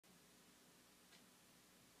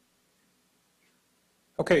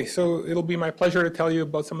Okay, so it'll be my pleasure to tell you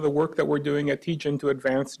about some of the work that we're doing at TGen to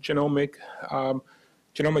advance genomic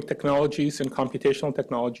technologies and computational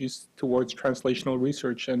technologies towards translational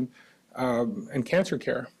research and cancer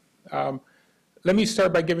care. Let me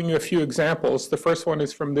start by giving you a few examples. The first one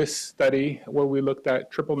is from this study where we looked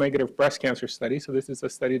at triple-negative breast cancer study. So this is a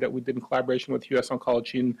study that we did in collaboration with US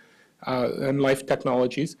Oncology and Life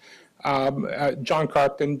Technologies. John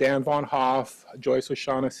Carpton, Dan Von Hoff, Joyce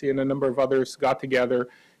O'Shaughnessy, and a number of others got together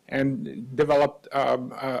and developed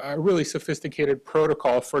a really sophisticated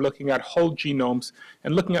protocol for looking at whole genomes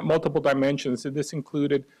and looking at multiple dimensions. So this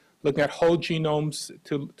included looking at whole genomes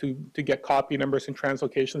to get copy numbers and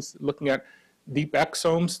translocations, looking at deep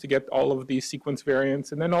exomes to get all of these sequence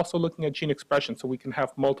variants, and then also looking at gene expression so we can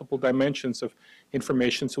have multiple dimensions of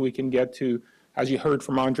information so we can get to, as you heard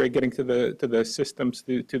from Andre, getting to the systems,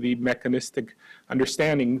 to the mechanistic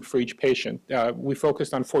understanding for each patient. We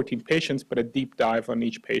focused on 14 patients, but a deep dive on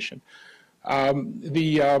each patient.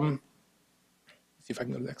 See if I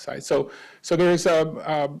can go to the next slide. So there's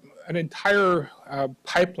an entire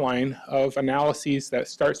pipeline of analyses that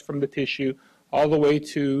starts from the tissue all the way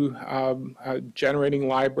to generating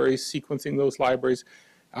libraries, sequencing those libraries,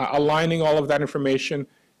 aligning all of that information,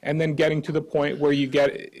 and then getting to the point where you get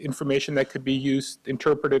information that could be used,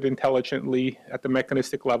 interpreted intelligently at the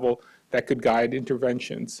mechanistic level that could guide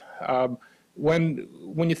interventions. When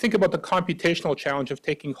you think about the computational challenge of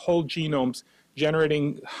taking whole genomes,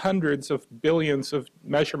 generating hundreds of billions of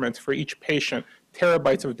measurements for each patient,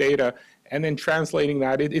 terabytes of data, and then translating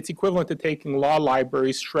that, it's equivalent to taking law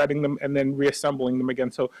libraries, shredding them, and then reassembling them again.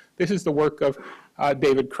 So this is the work of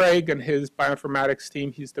David Craig and his bioinformatics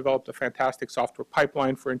team. He's developed a fantastic software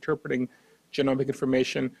pipeline for interpreting genomic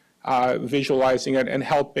information, visualizing it, and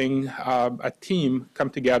helping a team come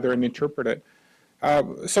together and interpret it.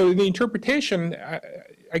 So the interpretation,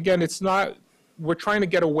 again, it's not, we're trying to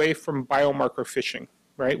get away from biomarker fishing,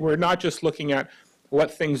 right? We're not just looking at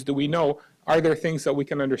what things do we know. Are there things that we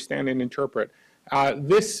can understand and interpret?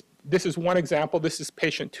 This is one example. This is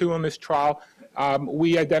patient 2 on this trial.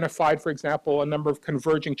 We identified, for example, a number of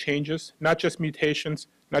converging changes, not just mutations,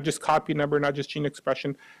 not just copy number, not just gene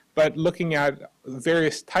expression, but looking at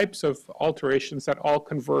various types of alterations that all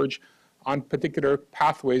converge on particular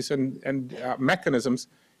pathways and mechanisms.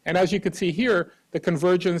 And as you can see here, the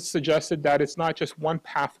convergence suggested that it's not just one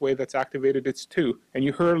pathway that's activated, it's 2. And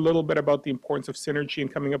you heard a little bit about the importance of synergy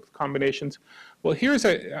and coming up with combinations. Well, here's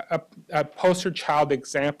a poster child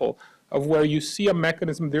example of where you see a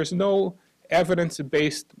mechanism. There's no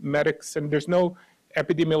evidence-based medicine, there's no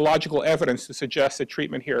epidemiological evidence to suggest a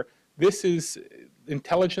treatment here. This is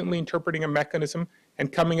intelligently interpreting a mechanism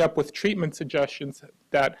and coming up with treatment suggestions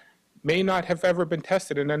that may not have ever been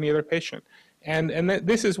tested in any other patient. And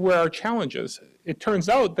this is where our challenge is. It turns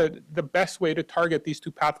out that the best way to target these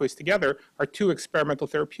 2 pathways together are 2 experimental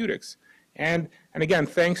therapeutics. And again,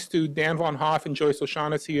 thanks to Dan Von Hoff and Joyce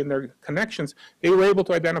O'Shaughnessy and their connections, they were able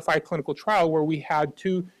to identify a clinical trial where we had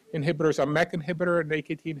 2 inhibitors, a MEK inhibitor and an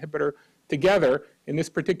AKT inhibitor, together in this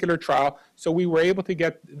particular trial. So we were able to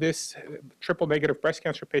get this triple-negative breast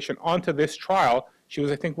cancer patient onto this trial. She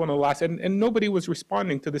was, I think, one of the last, and nobody was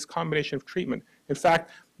responding to this combination of treatment. In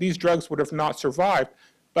fact, these drugs would have not survived,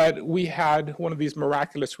 but we had one of these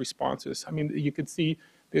miraculous responses. I mean, you could see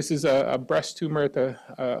this is a breast tumor at the,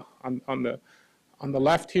 on the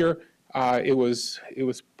left here. It was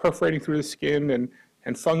perforating through the skin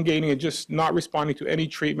and fungating and just not responding to any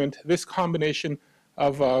treatment. This combination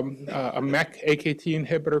of a MEK AKT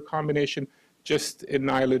inhibitor combination just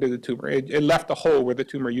annihilated the tumor. It left a hole where the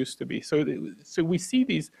tumor used to be. So we see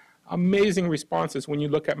these amazing responses when you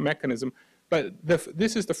look at mechanism. But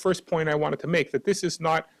this is the first point I wanted to make, that this is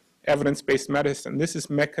not evidence-based medicine. This is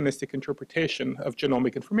mechanistic interpretation of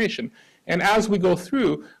genomic information. And as we go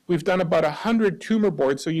through, we've done about 100 tumor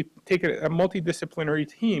boards. So you take a multidisciplinary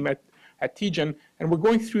team at TGen, and we're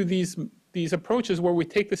going through these approaches where we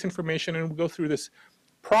take this information and we go through this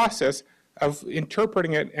process of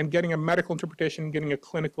interpreting it and getting a medical interpretation and getting a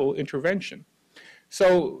clinical intervention.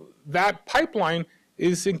 So that pipeline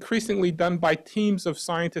is increasingly done by teams of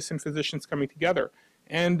scientists and physicians coming together.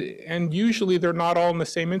 And usually they're not all in the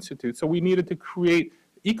same institute. So we needed to create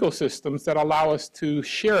ecosystems that allow us to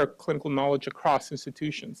share clinical knowledge across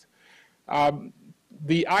institutions.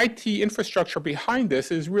 The IT infrastructure behind this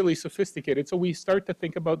is really sophisticated. So we start to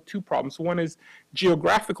think about 2 problems. One is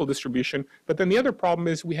geographical distribution, but then the other problem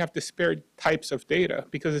is we have disparate types of data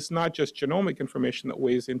because it's not just genomic information that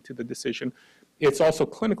weighs into the decision. It's also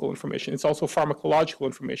clinical information. It's also pharmacological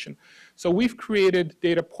information. So we've created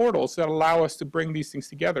data portals that allow us to bring these things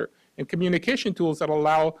together, and communication tools that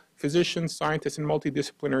allow physicians, scientists, and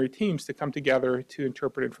multidisciplinary teams to come together to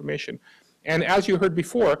interpret information. And as you heard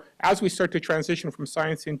before, as we start to transition from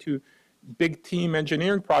science into big team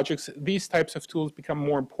engineering projects, these types of tools become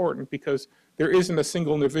more important because there isn't a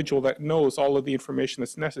single individual that knows all of the information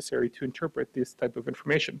that's necessary to interpret this type of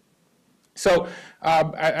information. So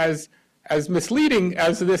as misleading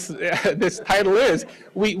as this title is,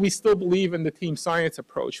 we still believe in the team science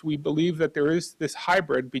approach. We believe that there is this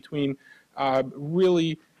hybrid between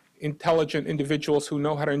really intelligent individuals who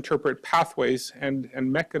know how to interpret pathways and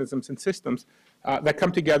mechanisms and systems that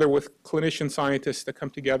come together with clinician scientists, that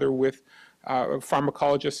come together with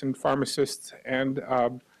pharmacologists and pharmacists and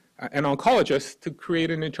oncologists to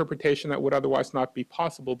create an interpretation that would otherwise not be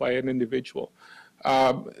possible by an individual.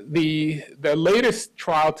 The latest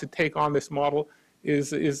trial to take on this model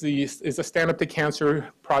is a Stand Up to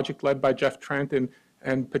Cancer project led by Jeff Trent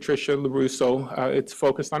and Patricia LaRusso. It's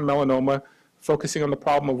focused on melanoma, focusing on the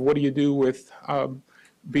problem of what do you do with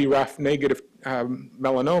BRAF negative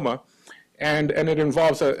melanoma. And it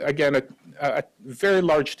involves, again, a very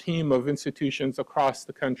large team of institutions across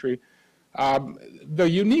the country. The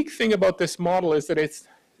unique thing about this model is that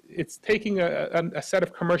it's taking a set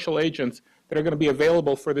of commercial agents that are going to be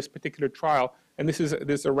available for this particular trial, and this is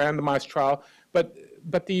a randomized trial. But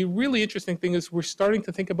the really interesting thing is we're starting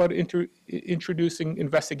to think about introducing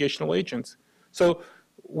investigational agents. So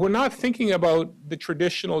we're not thinking about the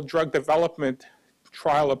traditional drug development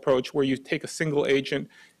trial approach where you take a single agent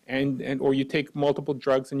or you take multiple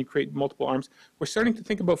drugs and you create multiple arms. We're starting to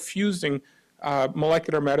think about fusing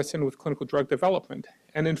molecular medicine with clinical drug development.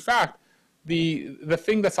 And in fact, the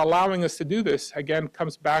thing that's allowing us to do this, again,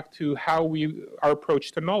 comes back to our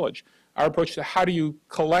approach to knowledge, our approach to how do you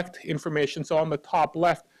collect information. So on the top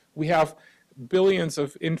left, we have billions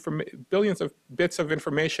of bits of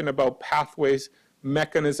information about pathways,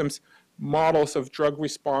 mechanisms, models of drug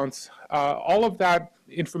response. All of that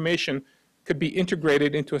information could be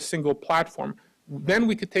integrated into a single platform. Then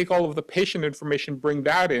we could take all of the patient information, bring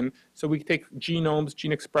that in, so we could take genomes,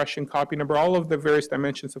 gene expression, copy number, all of the various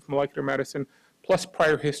dimensions of molecular medicine, plus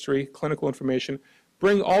prior history, clinical information,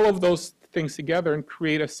 bring all of those things together and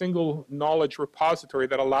create a single knowledge repository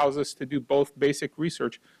that allows us to do both basic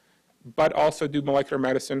research, but also do molecular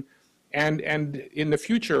medicine, and in the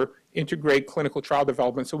future, integrate clinical trial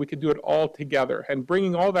development so we could do it all together. And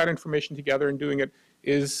bringing all that information together and doing it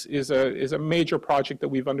is a major project that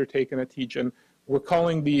we've undertaken at TGen. We're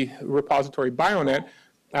calling the repository BioNet,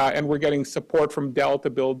 and we're getting support from Dell to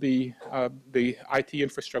build the IT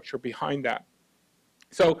infrastructure behind that.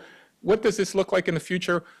 So what does this look like in the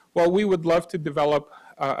future? Well, we would love to develop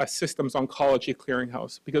a systems oncology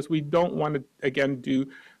clearinghouse because we don't want to, again, do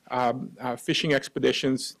fishing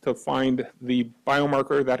expeditions to find the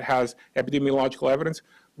biomarker that has epidemiological evidence.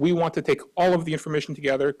 We want to take all of the information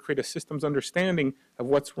together, create a systems understanding of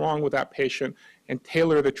what's wrong with that patient, and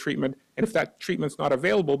tailor the treatment. And if that treatment's not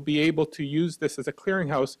available, be able to use this as a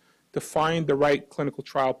clearinghouse to find the right clinical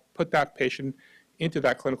trial, put that patient into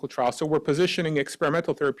that clinical trial. So we're positioning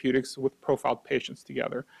experimental therapeutics with profiled patients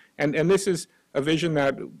together. And this is a vision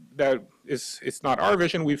that it's not our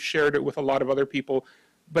vision. We've shared it with a lot of other people.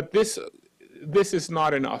 But this is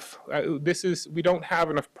not enough. We don't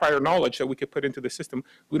have enough prior knowledge that we could put into the system.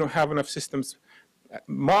 We don't have enough systems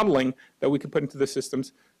modeling that we can put into the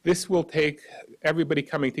systems. This will take everybody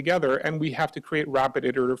coming together, and we have to create rapid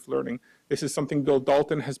iterative learning. This is something Bill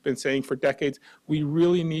Dalton has been saying for decades. We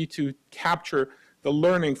really need to capture the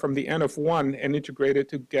learning from the N of 1 and integrate it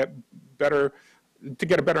to get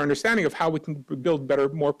a better understanding of how we can build better,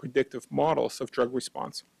 more predictive models of drug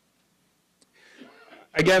response.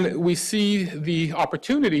 Again, we see the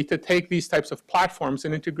opportunity to take these types of platforms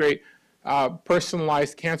and integrate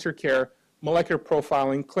personalized cancer care, molecular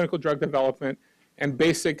profiling, clinical drug development, and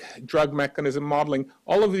basic drug mechanism modeling.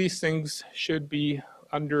 All of these things should be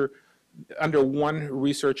under one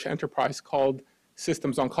research enterprise called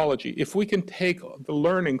systems oncology. If we can take the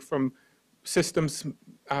learning from systems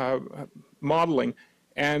modeling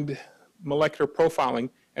and molecular profiling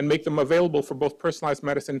and make them available for both personalized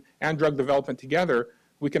medicine and drug development together,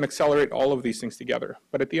 we can accelerate all of these things together.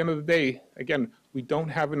 But at the end of the day, again, we don't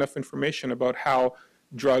have enough information about how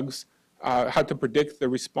to predict the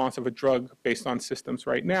response of a drug based on systems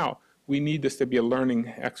right now. We need this to be a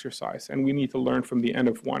learning exercise, and we need to learn from the N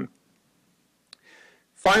of 1.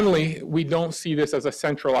 Finally, we don't see this as a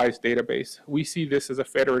centralized database. We see this as a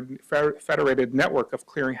federated network of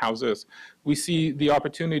clearinghouses. We see the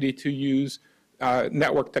opportunity to use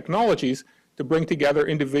network technologies to bring together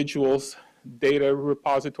individuals data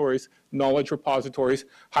repositories, knowledge repositories,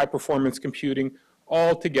 high-performance computing,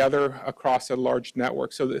 all together across a large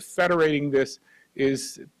network. So that federating this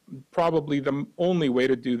is probably the only way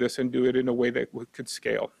to do this and do it in a way that could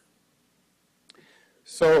scale.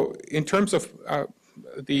 So in terms of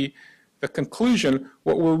the conclusion,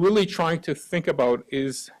 what we're really trying to think about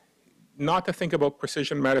is not to think about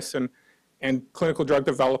precision medicine and clinical drug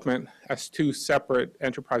development as two separate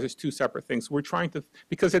enterprises, two separate things. We're trying to,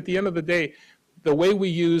 because at the end of the day, the way we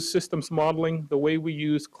use systems modeling, the way we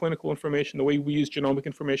use clinical information, the way we use genomic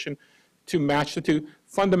information to match the two,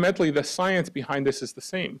 fundamentally the science behind this is the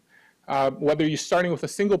same. Whether you're starting with a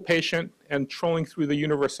single patient and trolling through the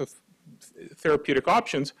universe of therapeutic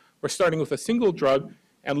options, or starting with a single drug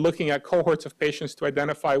and looking at cohorts of patients to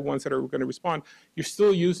identify ones that are going to respond, you're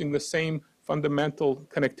still using the same fundamental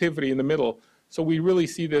connectivity in the middle. So we really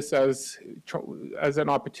see this as an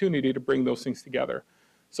opportunity to bring those things together.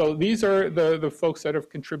 So these are the folks that have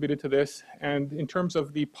contributed to this. And in terms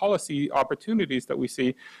of the policy opportunities that we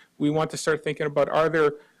see, we want to start thinking about,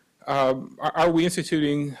 are we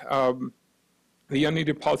instituting the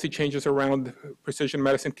unneeded policy changes around precision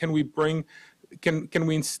medicine? Can we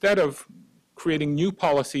instead of creating new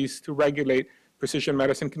policies to regulate precision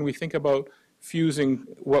medicine, can we think about fusing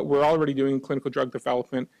what we're already doing in clinical drug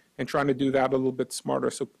development and trying to do that a little bit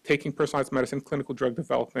smarter? So taking personalized medicine, clinical drug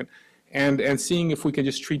development, and seeing if we can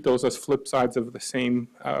just treat those as flip sides of the same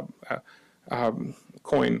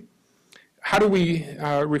coin. How do we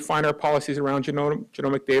refine our policies around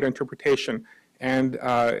genomic data interpretation and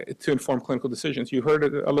to inform clinical decisions? You heard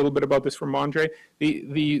a little bit about this from Andre.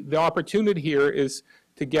 The opportunity here is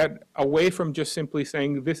to get away from just simply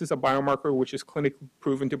saying this is a biomarker which is clinically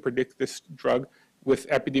proven to predict this drug with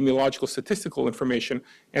epidemiological statistical information,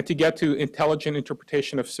 and to get to intelligent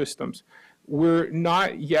interpretation of systems. We're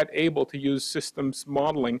not yet able to use systems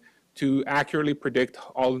modeling to accurately predict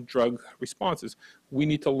all drug responses. We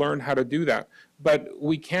need to learn how to do that. But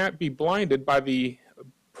we can't be blinded by the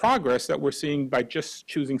progress that we're seeing by just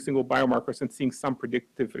choosing single biomarkers and seeing some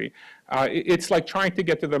predictivity. It's like trying to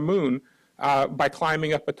get to the moon by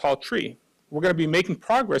climbing up a tall tree. We're going to be making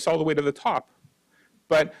progress all the way to the top.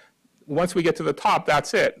 But once we get to the top,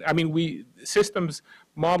 that's it. I mean, systems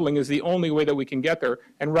modeling is the only way that we can get there.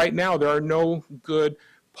 And right now, there are no good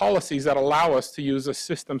policies that allow us to use a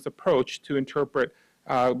systems approach to interpret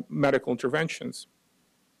medical interventions.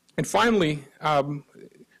 And finally,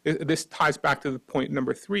 this ties back to the point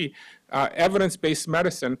number 3. Evidence-based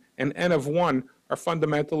medicine and N of 1 are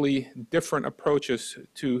fundamentally different approaches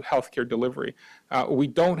to healthcare delivery. We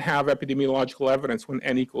don't have epidemiological evidence when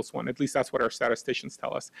N equals 1. At least that's what our statisticians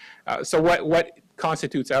tell us. So what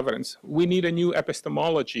constitutes evidence? We need a new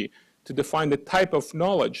epistemology to define the type of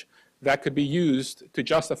knowledge that could be used to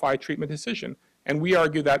justify a treatment decision. And we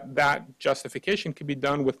argue that that justification can be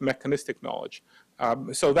done with mechanistic knowledge.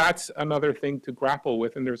 So that's another thing to grapple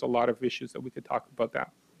with, and there's a lot of issues that we could talk about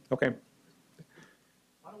that. Okay.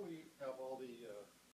 How do we have all the